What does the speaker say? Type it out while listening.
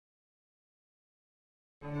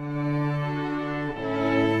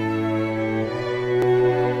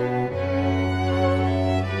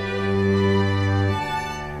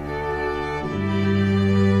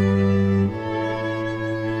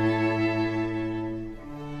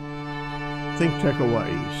ThinkTech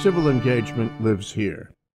Hawaii. Civil engagement lives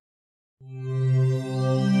here.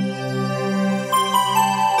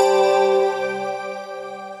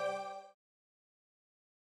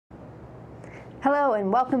 Hello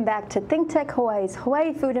and welcome back to ThinkTech Hawaii's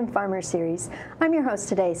Hawaii Food and Farmer Series. I'm your host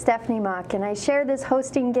today, Stephanie Mock, and I share this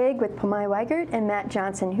hosting gig with Pomai Weigert and Matt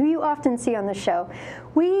Johnson, who you often see on the show.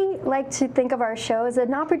 We like to think of our show as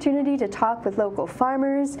an opportunity to talk with local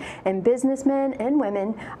farmers and businessmen and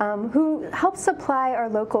women who help supply our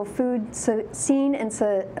local food scene and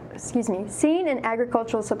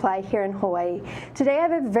agricultural supply here in Hawaii. Today I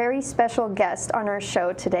have a very special guest on our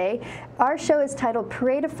show today. Our show is titled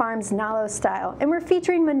Parade of Farms Nalo Style, and we're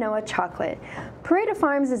featuring Manoa Chocolate. Parade of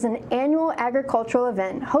Farms is an annual agricultural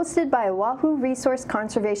event hosted by Oahu Resource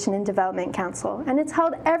Conservation and Development Council, and it's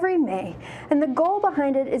held every May. And the goal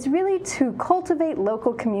behind it is really to cultivate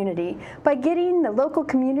local community by getting the local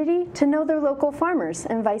community to know their local farmers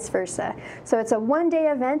and vice versa. So it's a one-day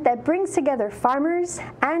event that brings together farmers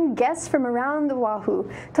and guests from around the Oahu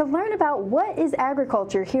to learn about what is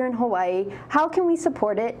agriculture here in Hawaii, how can we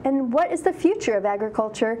support it, and what is the future of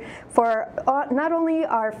agriculture for not only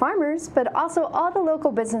our farmers, but also all the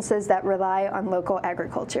local businesses that rely on local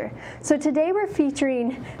agriculture. So today we're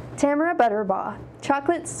featuring Tamara Butterbaugh,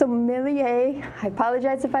 chocolate sommelier, I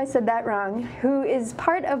apologize if I said that wrong, who is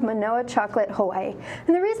part of Manoa Chocolate Hawaii.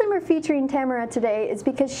 And the reason we're featuring Tamara today is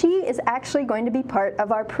because she is actually going to be part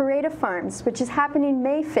of our Parade of Farms, which is happening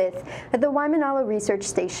May 5th at the Waimanalo Research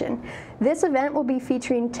Station. This event will be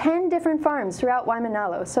featuring 10 different farms throughout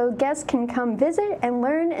Waimanalo, so guests can come visit and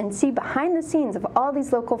learn and see behind the scenes of all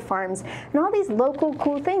these local farms and all these local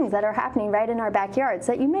cool things that are happening right in our backyards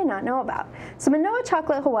that you may not know about. So Manoa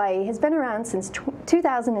Chocolate Hawaii has been around since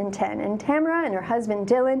 2010, and Tamara and her husband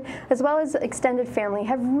Dylan, as well as extended family,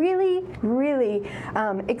 have really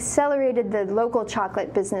accelerated the local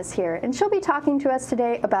chocolate business here. And she'll be talking to us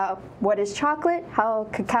today about what is chocolate, how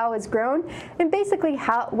cacao is grown, and basically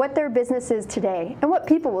what their business is today, and what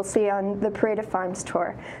people will see on the Parade of Farms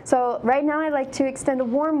tour. So right now I'd like to extend a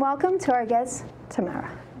warm welcome to our guest,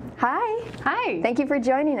 Tamara. Hi. Hi. Thank you for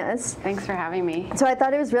joining us. Thanks for having me. So I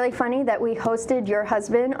thought it was really funny that we hosted your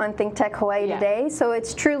husband on ThinkTech Hawaii today. So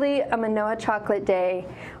it's truly a Manoa Chocolate Day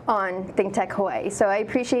on ThinkTech Hawaii. So I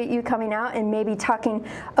appreciate you coming out and maybe talking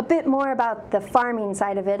a bit more about the farming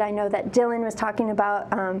side of it. I know that Dylan was talking about,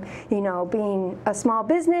 being a small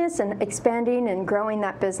business and expanding and growing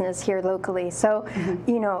that business here locally. So,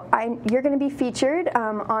 you're going to be featured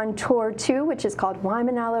on Tour 2, which is called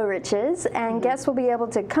Waimanalo Riches, and guests will be able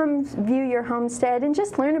to come view your homestead and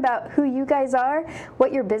just learn about who you guys are,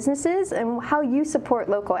 what your business is, and how you support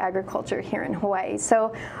local agriculture here in Hawaii.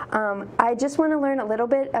 So I just want to learn a little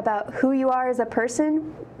bit about who you are as a person,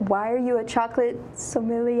 why are you a chocolate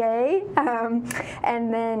sommelier,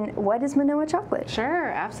 and then what is Manoa Chocolate? Sure,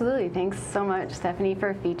 absolutely. Thanks so much, Stephanie,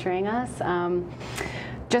 for featuring us.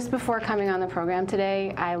 Just before coming on the program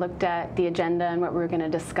today, I looked at the agenda and what we were going to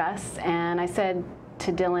discuss, and I said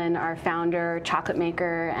to Dylan, our founder, chocolate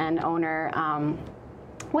maker, and owner,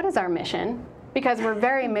 what is our mission? Because we're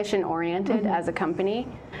very mission-oriented as a company.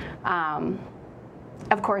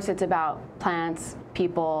 Of course, it's about plants,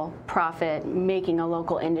 people, profit, making a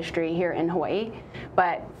local industry here in Hawaii.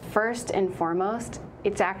 But first and foremost,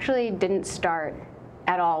 it actually didn't start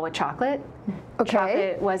at all with chocolate. Okay.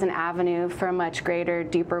 Chocolate was an avenue for a much greater,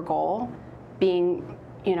 deeper goal, being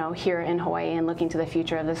here in Hawaii and looking to the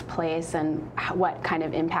future of this place and what kind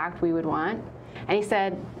of impact we would want. And he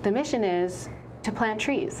said, the mission is to plant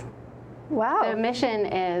trees. Wow. The mission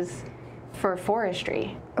is for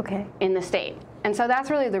forestry in the state. And so that's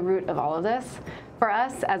really the root of all of this for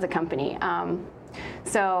us as a company.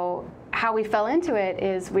 So how we fell into it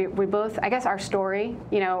is we both, I guess our story,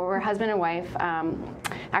 we're husband and wife,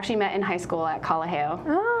 actually met in high school at Kalaheo.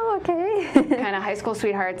 Oh, okay. Kind of high school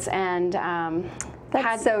sweethearts, and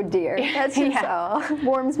that's so dear. That's just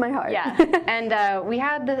warms my heart. Yeah, and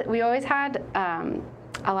we always had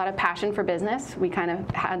a lot of passion for business. We kind of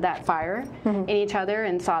had that fire in each other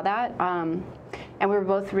and saw that, and we were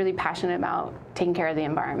both really passionate about taking care of the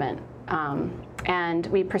environment. And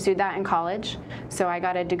we pursued that in college. So I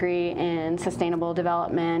got a degree in sustainable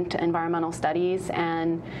development, environmental studies,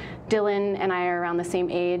 and Dylan and I are around the same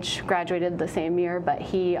age, graduated the same year, but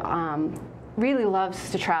he really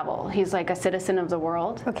loves to travel. He's like a citizen of the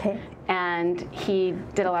world. Okay. And he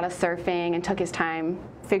did a lot of surfing and took his time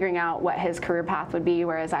figuring out what his career path would be,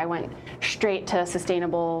 whereas I went straight to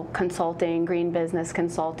sustainable consulting, green business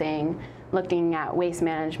consulting, looking at waste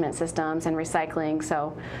management systems and recycling.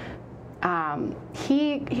 So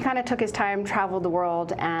he kind of took his time, traveled the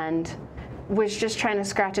world, and was just trying to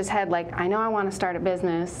scratch his head like, I know I want to start a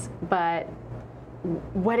business, but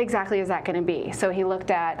what exactly is that going to be? So he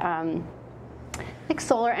looked at like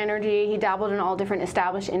solar energy. He dabbled in all different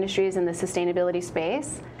established industries in the sustainability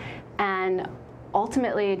space, and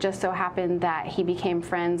ultimately it just so happened that he became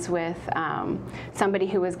friends with somebody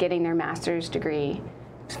who was getting their master's degree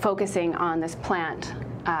focusing on this plant,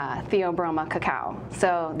 Theobroma cacao.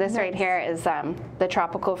 So this right here is the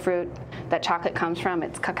tropical fruit that chocolate comes from.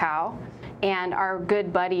 It's cacao. And our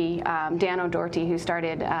good buddy, Dan O'Doherty, who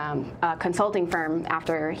started a consulting firm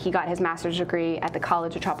after he got his master's degree at the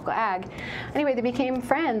College of Tropical Ag. Anyway, they became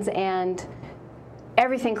friends, and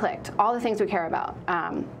everything clicked, all the things we care about.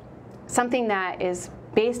 Something that is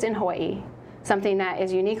based in Hawaii, something that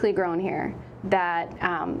is uniquely grown here, that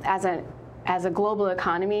as a global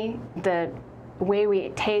economy, the way we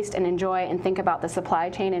taste and enjoy and think about the supply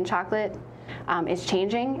chain in chocolate is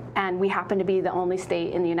changing, and we happen to be the only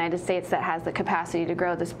state in the United States that has the capacity to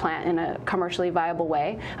grow this plant in a commercially viable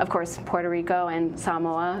way. Of course, Puerto Rico and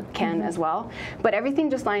Samoa can as well, but everything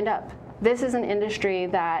just lined up. This is an industry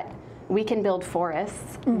that we can build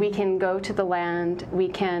forests, we can go to the land, we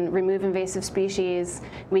can remove invasive species,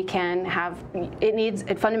 we can have,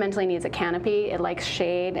 it fundamentally needs a canopy, it likes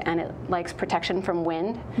shade, and it likes protection from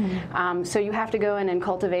wind. So you have to go in and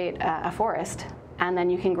cultivate a forest, and then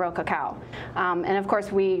you can grow cacao. And of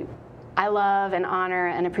course I love and honor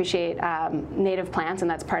and appreciate native plants,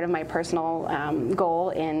 and that's part of my personal goal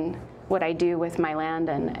in what I do with my land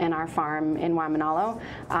and our farm in Waimanalo.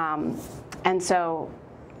 And so,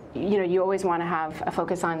 you know, you always want to have a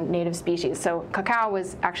focus on native species. So cacao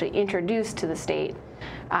was actually introduced to the state.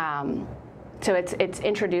 So it's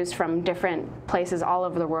introduced from different places all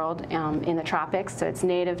over the world in the tropics. So it's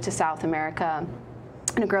native to South America,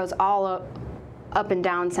 and it grows all up and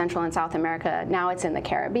down Central and South America. Now it's in the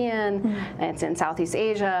Caribbean, and it's in Southeast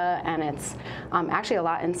Asia, and it's actually a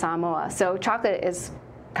lot in Samoa. So chocolate is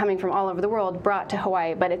coming from all over the world, brought to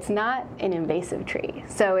Hawaii, but it's not an invasive tree.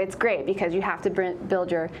 So it's great because you have to build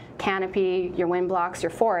your canopy, your wind blocks,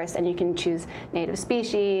 your forest, and you can choose native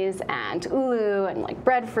species and ulu and like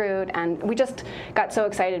breadfruit. And we just got so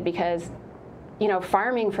excited because, you know,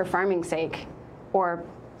 farming for farming's sake, or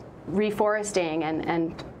reforesting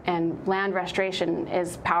and land restoration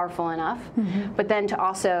is powerful enough, but then to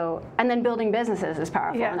also, and then building businesses is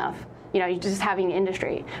powerful enough. You know, you're just having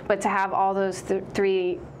industry, but to have all those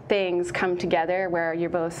three things come together where you're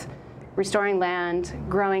both restoring land,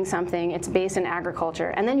 growing something, it's based in agriculture,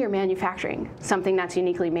 and then you're manufacturing something that's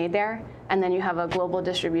uniquely made there, and then you have a global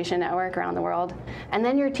distribution network around the world, and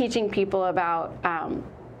then you're teaching people about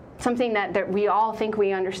something that we all think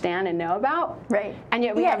we understand and know about. Right. And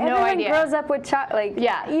yet we have no idea. Everyone grows up with chocolate.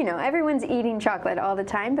 Like, you know, everyone's eating chocolate all the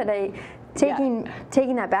time, but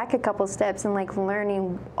taking that back a couple steps and like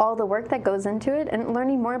learning all the work that goes into it and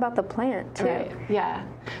learning more about the plant too. Right. Yeah.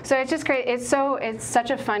 So it's just great. It's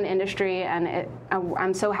such a fun industry, and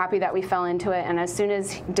I'm so happy that we fell into it. And as soon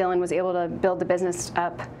as Dylan was able to build the business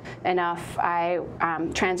up enough, I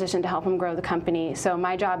transitioned to help him grow the company. So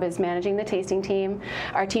my job is managing the tasting team,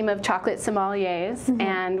 our team of chocolate sommeliers,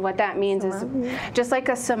 and what that means is just like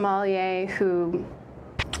a sommelier who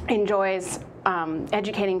enjoys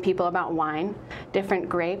educating people about wine, different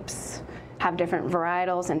grapes have different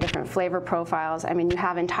varietals and different flavor profiles. I mean, you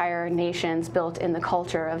have entire nations built in the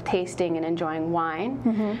culture of tasting and enjoying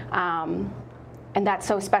wine. And that's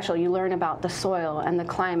so special. You learn about the soil and the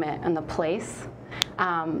climate and the place.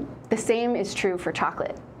 The same is true for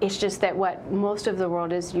chocolate. It's just that what most of the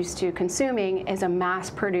world is used to consuming is a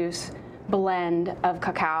mass-produced blend of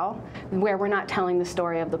cacao where we're not telling the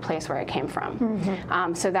story of the place where it came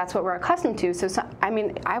from. So that's what we're accustomed to. So I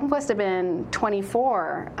mean, I must have been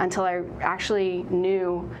 24 until I actually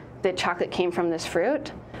knew that chocolate came from this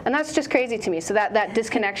fruit. And that's just crazy to me. So that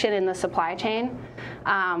disconnection in the supply chain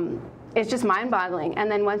is just mind-boggling. And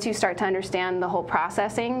then once you start to understand the whole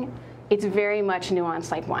processing, it's very much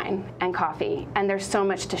nuanced like wine and coffee. And there's so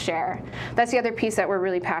much to share. That's the other piece that we're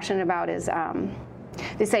really passionate about is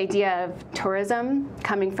this idea of tourism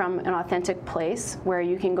coming from an authentic place where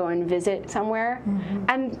you can go and visit somewhere,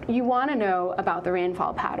 and you want to know about the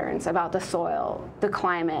rainfall patterns, about the soil, the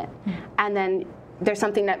climate, and then there's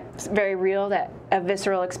something that's very real, that a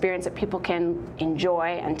visceral experience that people can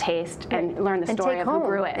enjoy and taste and learn the story of who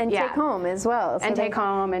grew it. And take home as well. So and take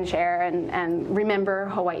home and share and remember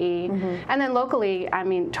Hawaii. And then locally, I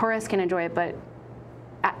mean, tourists can enjoy it, but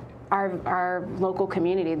our local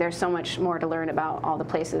community, there's so much more to learn about all the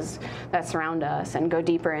places that surround us, and go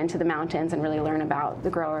deeper into the mountains and really learn about the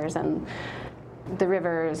growers and the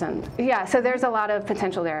rivers. And so there's a lot of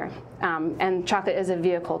potential there. And chocolate is a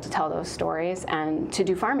vehicle to tell those stories and to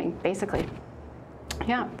do farming, basically.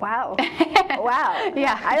 Yeah. Wow. Wow.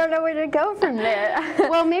 Yeah. I don't know where to go from there.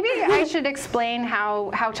 Well, maybe I should explain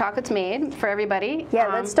how chocolate's made for everybody. Yeah,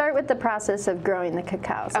 let's start with the process of growing the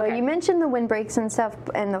cacao. So Okay. you mentioned the windbreaks and stuff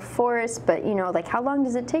and the forest, but you know, like how long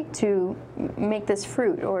does it take to make this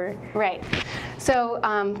fruit or? Right. So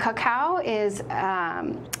cacao is,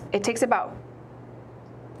 it takes about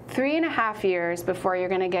 3.5 years before you're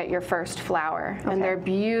going to get your first flower. Okay. And they're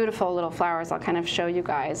beautiful little flowers. I'll kind of show you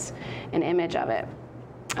guys an image of it.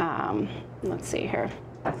 Let's see here.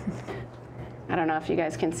 I don't know if you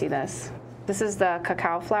guys can see this. This is the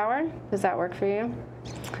cacao flower. Does that work for you?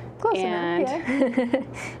 Close And enough, yeah.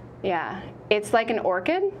 yeah, it's like an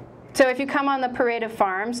orchid. So if you come on the Parade of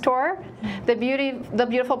Farms tour, the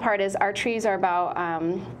beautiful part is our trees are about,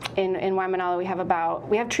 in Waimanalo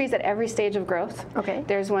we have trees at every stage of growth. Okay.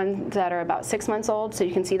 There's ones that are about 6 months old, so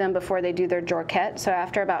you can see them before they do their jorquette. So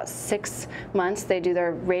after about 6 months, they do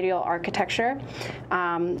their radial architecture,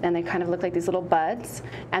 and they kind of look like these little buds.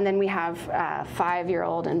 And then we have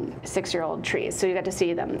 5-year-old and 6-year-old trees, so you get to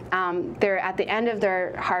see them. They're at the end of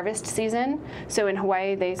their harvest season. So in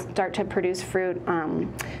Hawaii, they start to produce fruit.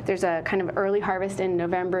 There's a kind of early harvest in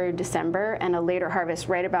November, December, and a later harvest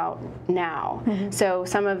right about now. So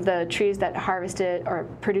some of the trees that harvested or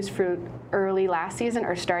produced fruit early last season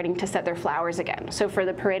are starting to set their flowers again. So for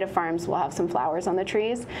the Parade of Farms, we'll have some flowers on the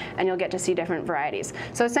trees, and you'll get to see different varieties.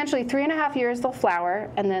 So essentially 3.5 years they'll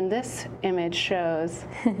flower, and then this image shows,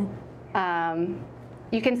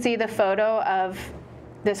 you can see the photo of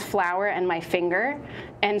this flower and my finger,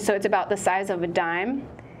 and so it's about the size of a dime,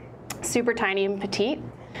 super tiny and petite.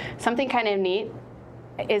 Something kind of neat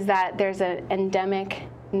is that there's an endemic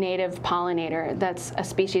native pollinator that's a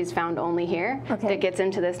species found only here that gets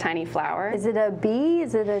into this tiny flower. Is it a bee?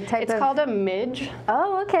 Is it a type of? It's called a midge.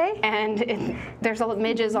 Oh, okay. And there's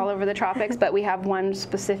midges all over the tropics, but we have one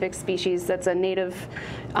specific species that's a native.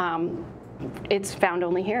 It's found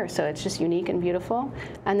only here, so it's just unique and beautiful.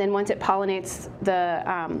 And then once it pollinates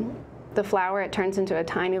the flower, it turns into a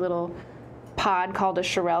tiny little pod called a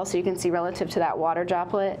chirelle, so you can see relative to that water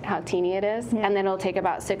droplet how teeny it is. And then it'll take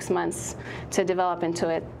about 6 months to develop into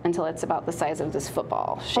it until it's about the size of this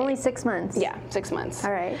football shape. Only 6 months? Yeah, 6 months.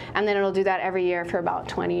 All right. And then it'll do that every year for about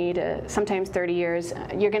 20 to sometimes 30 years.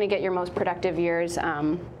 You're going to get your most productive years,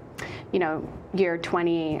 you know, year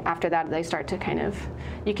 20. After that, they start to kind of,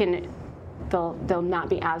 they'll not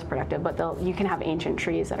be as productive, but you can have ancient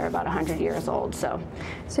trees that are about 100 years old. So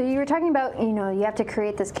you were talking about, you know, you have to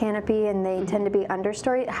create this canopy, and they tend to be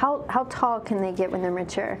understory. How tall can they get when they're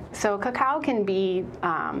mature? So cacao can be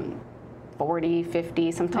 40,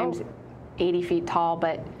 50, sometimes 80 feet tall,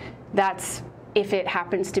 but that's if it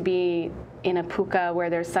happens to be in a puka where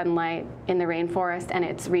there's sunlight in the rainforest and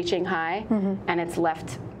it's reaching high and it's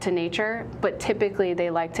left to nature, but typically they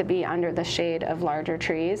like to be under the shade of larger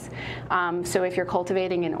trees. So if you're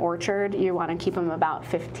cultivating an orchard, you want to keep them about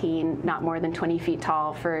 15, not more than 20 feet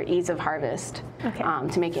tall for ease of harvest,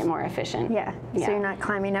 to make it more efficient. Yeah, so you're not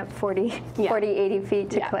climbing up 40, 80 feet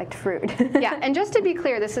to collect fruit. Yeah, and just to be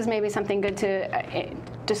clear, this is maybe something good to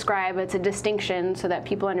describe. It's a distinction so that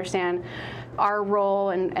people understand our role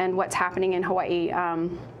and what's happening in Hawaii.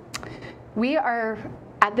 We are,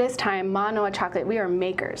 at this time, Manoa Chocolate, we are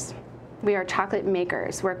makers. We are chocolate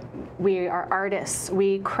makers. We are artists.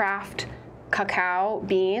 We craft cacao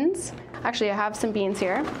beans. Actually, I have some beans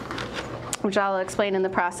here, which I'll explain in the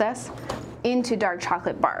process, into dark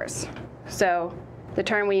chocolate bars. So the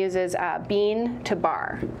term we use is bean to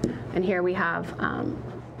bar. And here we have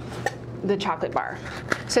the chocolate bar.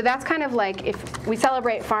 So that's kind of like if we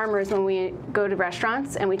celebrate farmers when we go to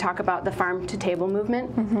restaurants and we talk about the farm to table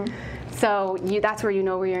movement. So that's where you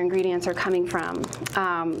know where your ingredients are coming from.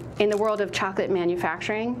 In the world of chocolate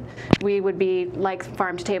manufacturing, we would be like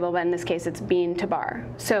farm to table, but in this case it's bean to bar.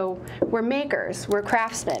 So we're makers, we're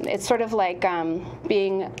craftsmen. It's sort of like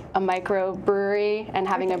being a micro brewery and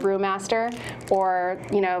having a brewmaster, or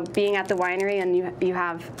being at the winery and you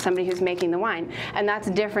have somebody who's making the wine. And that's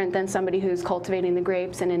different than somebody who's cultivating the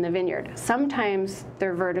grapes and in the vineyard. Sometimes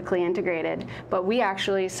they're vertically integrated, but we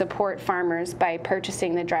actually support farmers by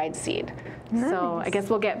purchasing the dried seed. Nice. So I guess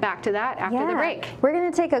we'll get back to that after the break. We're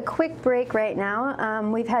going to take a quick break right now.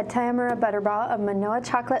 We've had Tamara Butterbaugh of Manoa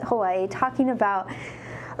Chocolate, Hawaii, talking about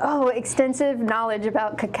extensive knowledge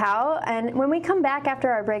about cacao. And when we come back after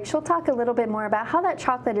our break, she'll talk a little bit more about how that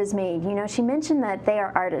chocolate is made. You know, she mentioned that they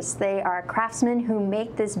are artists. They are craftsmen who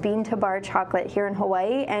make this bean-to-bar chocolate here in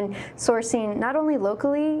Hawaii and sourcing not only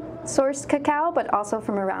locally sourced cacao, but also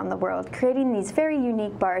from around the world, creating these very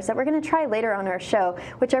unique bars that we're going to try later on our show,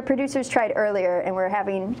 which our producers tried earlier, and we're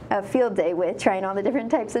having a field day with trying all the different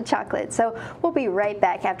types of chocolate. So we'll be right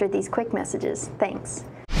back after these quick messages. Thanks.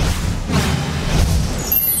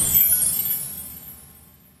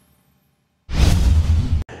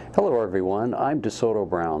 Hello everyone, I'm DeSoto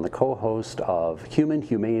Brown, the co-host of Human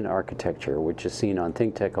Humane Architecture, which is seen on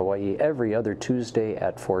ThinkTech Hawaii every other Tuesday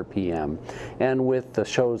at 4 p.m. And with the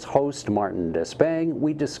show's host, Martin Despang,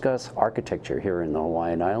 we discuss architecture here in the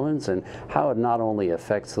Hawaiian Islands and how it not only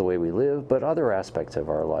affects the way we live, but other aspects of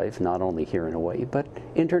our life, not only here in Hawaii, but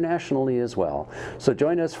internationally as well. So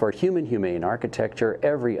join us for Human Humane Architecture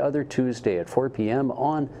every other Tuesday at 4 p.m.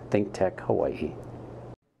 on ThinkTech Hawaii.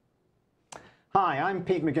 Hi, I'm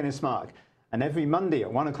Pete McGuinness-Mark, and every Monday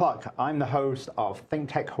at 1 o'clock, I'm the host of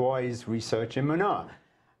ThinkTech Hawaii's Research in Manoa.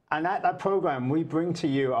 And at that program, we bring to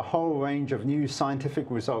you a whole range of new scientific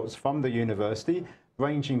results from the university,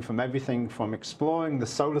 ranging from everything from exploring the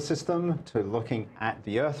solar system to looking at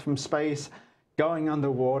the Earth from space, going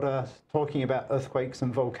underwater, talking about earthquakes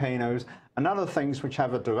and volcanoes, and other things which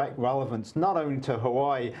have a direct relevance not only to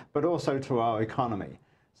Hawaii, but also to our economy.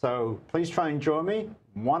 So please try and join me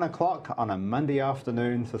 1 o'clock on a Monday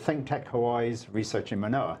afternoon for ThinkTech Hawaii's Research in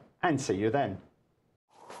Manoa, and see you then.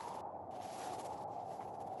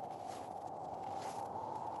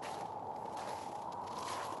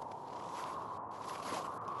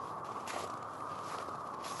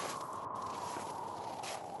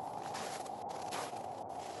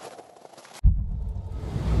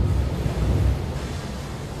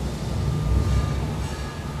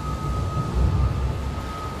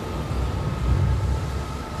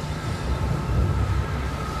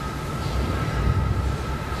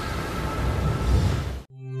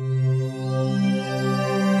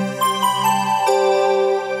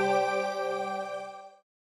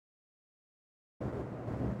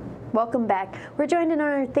 Welcome back. We're joined in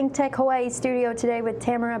our ThinkTech Hawaii studio today with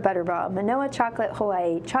Tamara Butterbaugh, Manoa Chocolate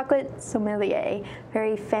Hawaii, chocolate sommelier,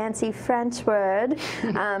 very fancy French word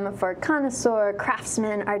for connoisseur,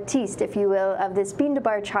 craftsman, artiste, if you will, of this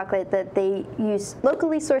bean-to-bar chocolate that they use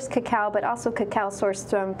locally sourced cacao, but also cacao sourced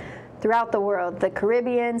from throughout the world, the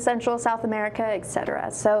Caribbean, Central, South America, etc.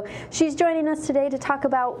 So she's joining us today to talk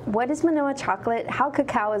about what is Manoa Chocolate, how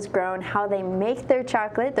cacao is grown, how they make their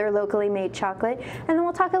chocolate, their locally made chocolate, and then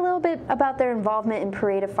we'll talk a little bit about their involvement in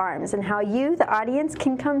Parade of Farms and how you, the audience,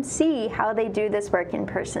 can come see how they do this work in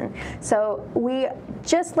person. So we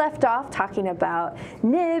just left off talking about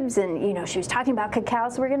nibs and, you know, she was talking about cacao,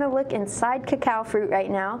 so we're going to look inside cacao fruit right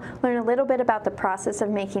now, learn a little bit about the process of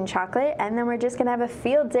making chocolate, and then we're just going to have a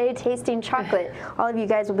field day tasting chocolate. All of you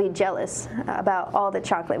guys will be jealous about all the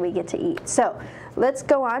chocolate we get to eat. So let's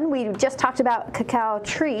go on. We just talked about cacao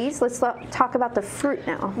trees. Let's talk about the fruit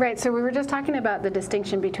now. Right, so we were just talking about the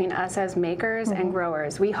distinction between us as makers and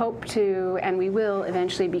growers. We hope to, and we will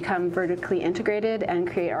eventually become vertically integrated and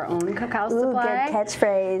create our own cacao supply. Good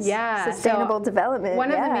catchphrase. Yeah. Sustainable development.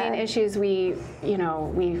 One of the main issues we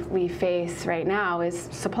face right now is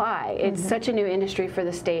supply. It's such a new industry for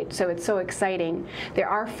the state, so it's so exciting. There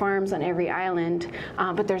are farms on every island,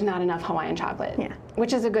 but there's not enough Hawaiian chocolate,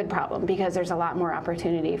 which is a good problem because there's a lot more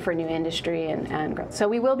opportunity for new industry and growth. So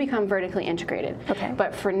we will become vertically integrated. Okay.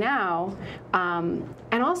 But for now, and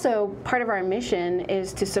also part of our mission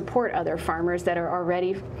is to support other farmers that are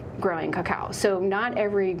already growing cacao. So not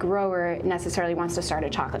every grower necessarily wants to start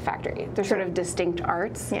a chocolate factory. They're sort of distinct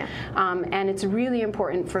arts. Yeah. And it's really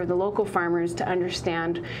important for the local farmers to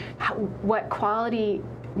understand what quality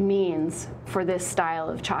means for this style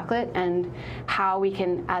of chocolate and how we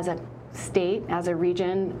can, as a state, as a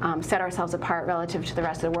region, set ourselves apart relative to the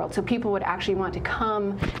rest of the world. So people would actually want to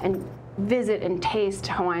come and visit and taste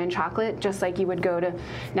Hawaiian chocolate just like you would go to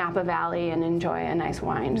Napa Valley and enjoy a nice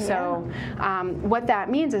wine. Yeah. So what that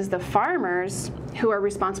means is the farmers who are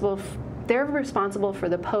responsible they're responsible for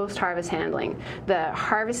the post-harvest handling, the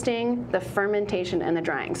harvesting, the fermentation, and the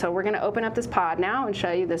drying. So we're going to open up this pod now and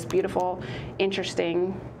show you this beautiful,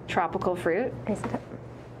 interesting tropical fruit.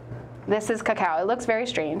 This is cacao. It looks very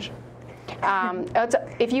strange.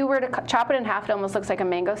 If you were to chop it in half, it almost looks like a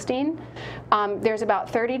mangosteen. There's about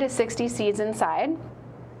 30 to 60 seeds inside.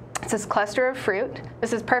 It's this cluster of fruit.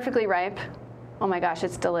 This is perfectly ripe. Oh my gosh,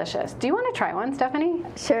 it's delicious. Do you want to try one, Stephanie?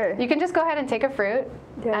 Sure. You can just go ahead and take a fruit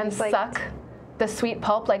and suck the sweet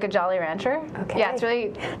pulp like a Jolly Rancher. Okay. Yeah, it's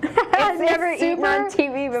really. I've never eaten on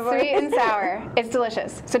TV before. Sweet and sour. It's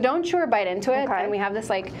delicious. So don't chew or bite into it. Okay. And we have this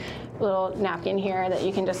like little napkin here that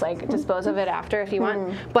you can just like dispose of it after if you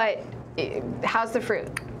want. But how's the fruit?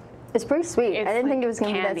 It's pretty sweet. It's I didn't think like it was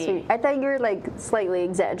going to be that candy. sweet. I thought you were like slightly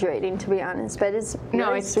exaggerating, to be honest, but it's No,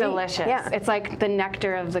 really it's sweet. delicious. Yeah. It's like the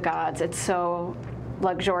nectar of the gods. It's so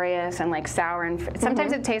luxurious and like sour, and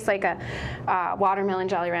sometimes it tastes like a watermelon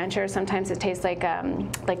Jolly Rancher. Sometimes it tastes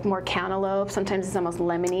like more cantaloupe. Sometimes it's almost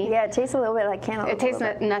lemony. Yeah, it tastes a little bit like cantaloupe. It tastes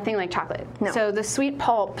nothing like chocolate. No. So the sweet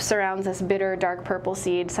pulp surrounds this bitter dark purple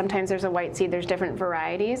seed. Sometimes there's a white seed. There's different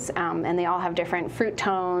varieties, and they all have different fruit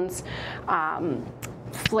tones.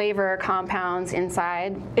 Flavor compounds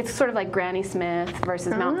inside. It's sort of like Granny Smith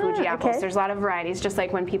versus Mount Fuji apples. okay. There's a lot of varieties, just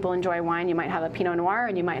like when people enjoy wine, you might have a Pinot Noir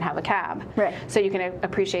and you might have a Cab. Right. So you can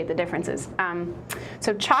appreciate the differences.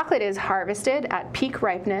 So chocolate is harvested at peak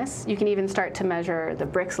ripeness. You can even start to measure the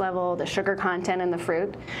Brix level, the sugar content in the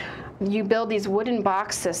fruit. You build these wooden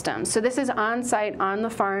box systems. So this is on site on the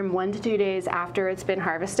farm 1 to 2 days after it's been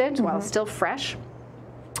harvested while it's still fresh.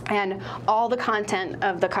 And all the content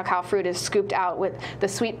of the cacao fruit is scooped out with the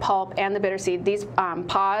sweet pulp and the bitter seed. These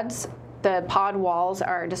pods, the pod walls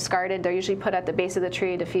are discarded. They're usually put at the base of the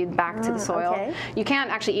tree to feed back to the soil. Okay. You can't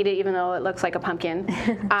actually eat it even though it looks like a pumpkin.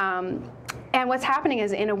 And what's happening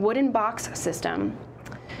is in a wooden box system,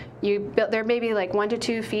 they're maybe like 1 to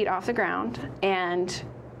 2 feet off the ground, and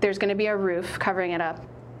there's going to be a roof covering it up.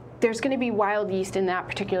 There's going to be wild yeast in that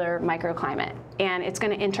particular microclimate, and it's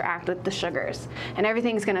going to interact with the sugars, and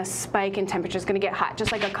everything's going to spike in temperature. It's going to get hot,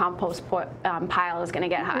 just like a compost pile is going to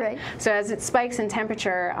get hot. Right. So as it spikes in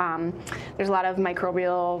temperature, there's a lot of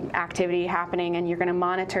microbial activity happening, and you're going to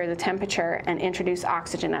monitor the temperature and introduce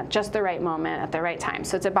oxygen at just the right moment at the right time.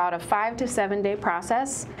 So it's about a 5 to 7 day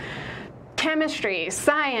process. Chemistry,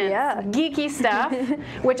 science, geeky stuff,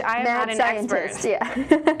 which I am not an expert.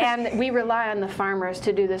 Yeah. And we rely on the farmers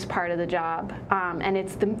to do this part of the job. And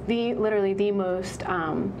it's literally the most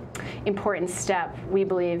important step, we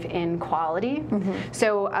believe, in quality.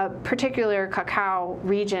 So a particular cacao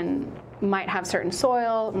region might have certain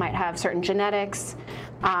soil, might have certain genetics,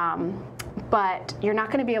 but you're not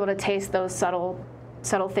going to be able to taste those subtle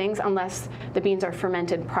things unless the beans are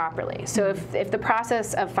fermented properly. So if the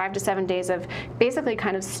process of 5 to 7 days of basically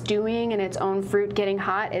kind of stewing in its own fruit getting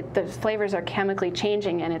hot, the flavors are chemically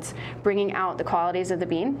changing and it's bringing out the qualities of the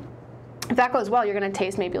bean. If that goes well, you're going to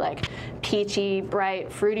taste maybe like peachy,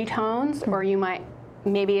 bright, fruity tones, or you might,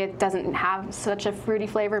 maybe it doesn't have such a fruity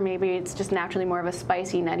flavor, maybe it's just naturally more of a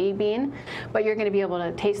spicy, nutty bean, but you're going to be able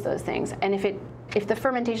to taste those things. And if the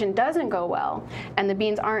fermentation doesn't go well and the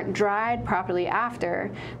beans aren't dried properly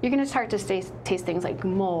after, you're going to start to taste things like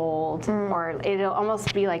mold, or it'll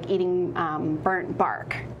almost be like eating burnt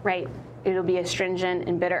bark, right? It'll be astringent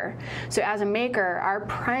and bitter. So as a maker, our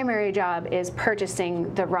primary job is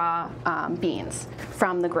purchasing the raw beans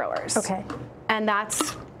from the growers. Okay. And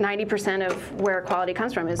that's 90% of where quality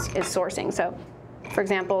comes from is sourcing. So, for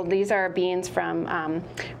example, these are beans from a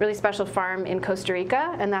really special farm in Costa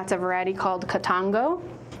Rica, and that's a variety called Catango.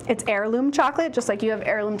 It's heirloom chocolate, just like you have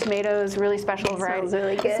heirloom tomatoes, really special variety. Smells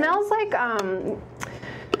really good. It smells like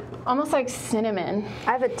almost like cinnamon.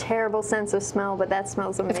 I have a terrible sense of smell, but that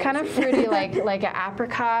smells amazing. It's kind of fruity, like an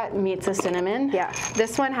apricot meets a cinnamon. Yeah.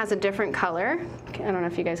 This one has a different color. I don't know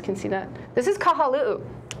if you guys can see that. This is kahalu'u.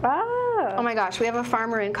 Oh my gosh, we have a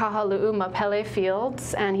farmer in Kahalu'u, Mapele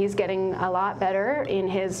Fields, and he's getting a lot better in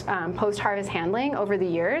his post-harvest handling over the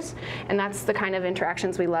years, and that's the kind of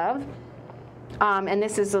interactions we love. And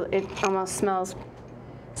this is, it almost smells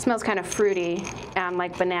kind of fruity,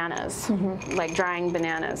 like bananas, like drying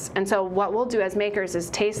bananas. And so what we'll do as makers is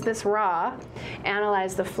taste this raw,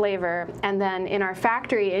 analyze the flavor, and then in our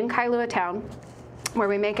factory in Kailua Town, where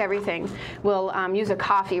we make everything, we'll use a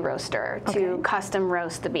coffee roaster to custom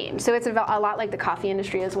roast the bean. So it's a lot like the coffee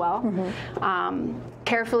industry as well.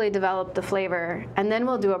 Carefully develop the flavor, and then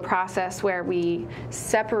we'll do a process where we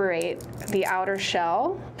separate the outer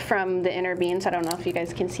shell from the inner beans. I don't know if you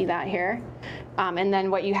guys can see that here. And then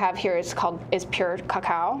what you have here is pure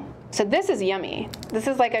cacao. So this is yummy. This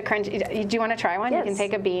is like a crunchy. Do you want to try one? Yes. You can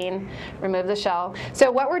take a bean, remove the shell. So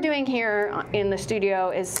what we're doing here in the studio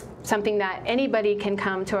is something that anybody can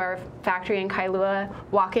come to our factory in Kailua.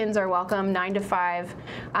 Walk-ins are welcome, 9 to 5.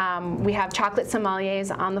 We have chocolate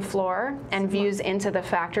sommeliers on the floor and views into the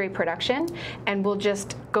factory production, and we'll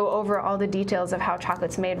just go over all the details of how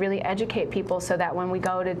chocolate's made, really educate people so that when we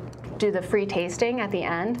go to do the free tasting at the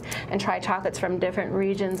end and try chocolates from different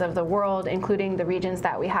regions of the world, including the regions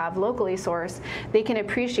that we have locally sourced, they can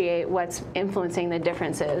appreciate what's influencing the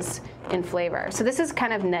differences in flavor. So this is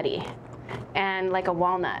kind of nutty. and like a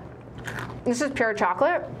walnut. This is pure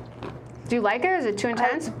chocolate. Do you like it? Is it too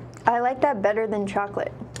intense? I like that better than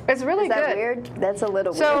chocolate. It's really good. Is that weird? That's a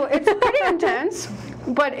little So weird. it's pretty intense,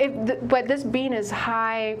 but this bean is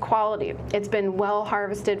high quality. It's been well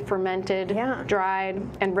harvested, fermented, Yeah. dried,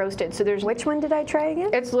 and roasted. So there's Which one did I try again?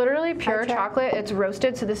 It's literally pure tried- chocolate. It's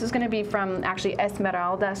roasted. So this is going to be from actually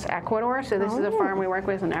Esmeraldas, Ecuador. So this is a farm we work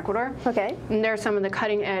with in Ecuador. Okay. And they're some of the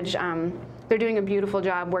cutting edge. They're doing a beautiful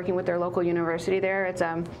job working with their local university there. It's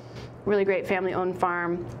a really great family-owned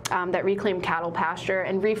farm that reclaimed cattle pasture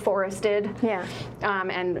and reforested. Yeah.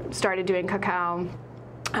 And started doing cacao.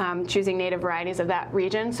 Choosing native varieties of that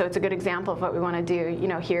region, so it's a good example of what we want to do, you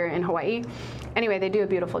know, here in Hawaii. Anyway, they do a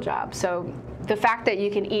beautiful job. So the fact that you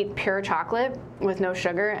can eat pure chocolate with no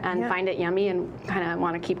sugar and find it yummy and kind of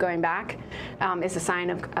want to keep going back is a sign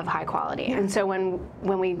of high quality. And so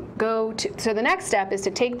when we go to, so the next step is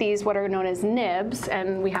to take these, what are known as nibs,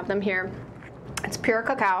 and we have them here. It's pure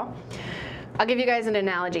cacao. I'll give you guys an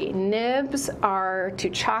analogy. Nibs are to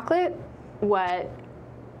chocolate what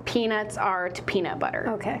peanuts are to peanut butter.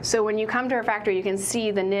 Okay. So when you come to our factory, you can see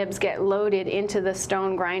the nibs get loaded into the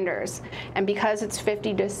stone grinders. And because it's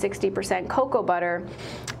 50 to 60% cocoa butter,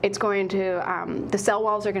 it's going to, the cell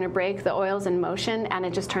walls are going to break, the oil's in motion, and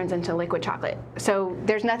it just turns into liquid chocolate. So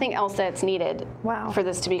there's nothing else that's needed for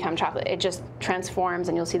this to become chocolate. It just transforms,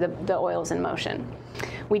 and you'll see the oil's in motion.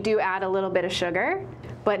 We do add a little bit of sugar,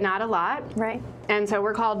 but not a lot. Right. And so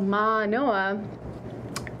we're called Manoa,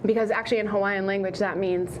 because actually in Hawaiian language that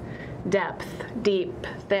means depth, deep,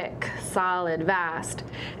 thick, solid, vast.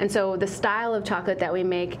 And so the style of chocolate that we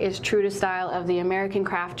make is true to style of the American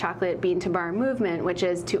craft chocolate bean to bar movement, which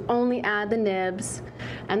is to only add the nibs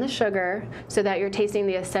and the sugar so that you're tasting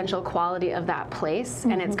the essential quality of that place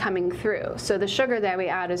and it's coming through. So the sugar that we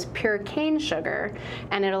add is pure cane sugar,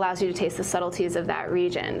 and it allows you to taste the subtleties of that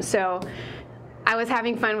region. So I was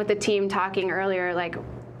having fun with the team talking earlier, like,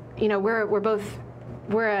 you know,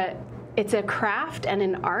 it's a craft and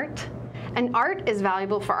an art. And art is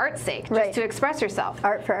valuable for art's sake, just to express yourself.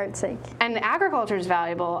 Art for art's sake. And agriculture is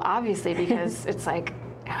valuable, obviously, because it's like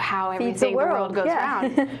how everything in the world goes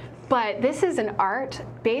around. But this is an art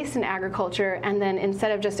based in agriculture, and then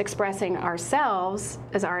instead of just expressing ourselves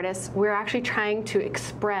as artists, we're actually trying to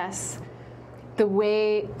express the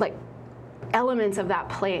way, like, elements of that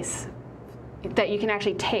place that you can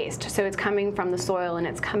actually taste. So it's coming from the soil and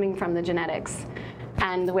it's coming from the genetics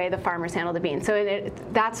and the way the farmers handle the beans. So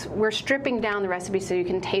we're stripping down the recipe so you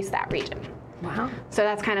can taste that region. Wow. So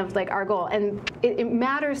that's kind of like our goal. And it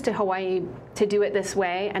matters to Hawaii to do it this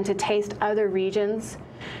way and to taste other regions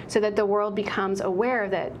so that the world becomes aware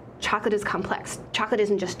that chocolate is complex. Chocolate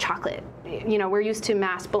isn't just chocolate. You know, we're used to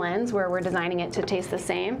mass blends where we're designing it to taste the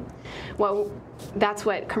same. Well, that's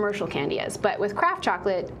what commercial candy is. But with craft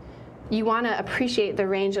chocolate, you want to appreciate the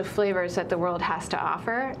range of flavors that the world has to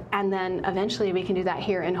offer, and then eventually we can do that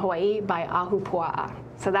here in Hawaii by ahupua'a.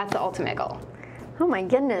 So that's the ultimate goal. Oh my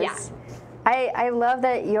goodness. Yeah. I love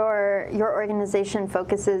that your organization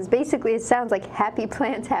focuses, basically it sounds like happy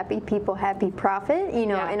plants, happy people, happy profit, you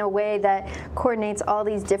know, in a way that coordinates all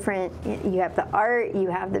these different, you have the art, you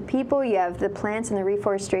have the people, you have the plants and the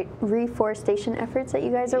reforestation efforts that you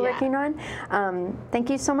guys are working on. Thank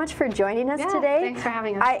you so much for joining us today. Thanks for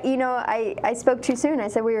having us. I spoke too soon. I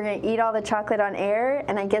said we were going to eat all the chocolate on air,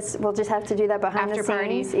 and I guess we'll just have to do that behind the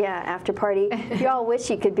scenes. Yeah, after party. You all wish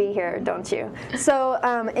you could be here, don't you? So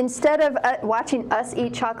instead of watching us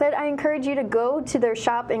eat chocolate, I encourage you to go to their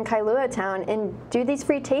shop in Kailua Town and do these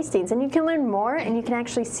free tastings, and you can learn more, and you can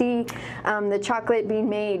actually see the chocolate being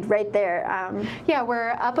made right there. Yeah,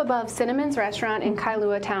 we're up above Cinnamon's Restaurant in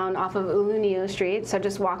Kailua Town off of Uluniu Street, so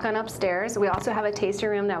just walk on upstairs. We also have a tasting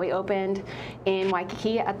room that we opened in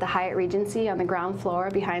Waikiki at the Hyatt Regency on the ground floor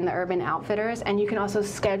behind the Urban Outfitters, and you can also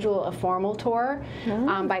schedule a formal tour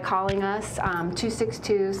by calling us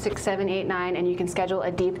 262-6789, and you can schedule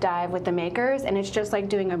a deep dive with the makers, and it's just like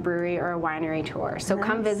doing a brewery or a winery tour. So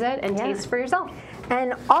come visit and taste for yourself.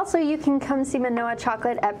 And also you can come see Manoa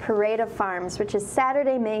Chocolate at Parade of Farms, which is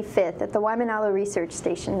Saturday, May 5th at the Waimanalo Research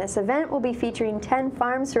Station. This event will be featuring 10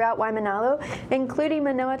 farms throughout Waimanalo, including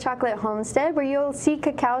Manoa Chocolate Homestead, where you'll see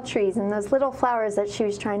cacao trees and those little flowers that she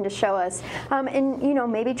was trying to show us. And, you know,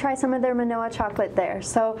 maybe try some of their Manoa Chocolate there.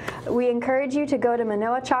 So we encourage you to go to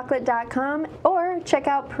manoachocolate.com or check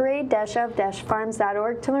out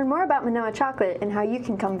parade-of-farms.org to learn more about Manoa Chocolate and how you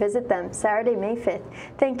can come visit them Saturday, May 5th.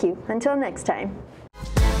 Thank you. Until next time.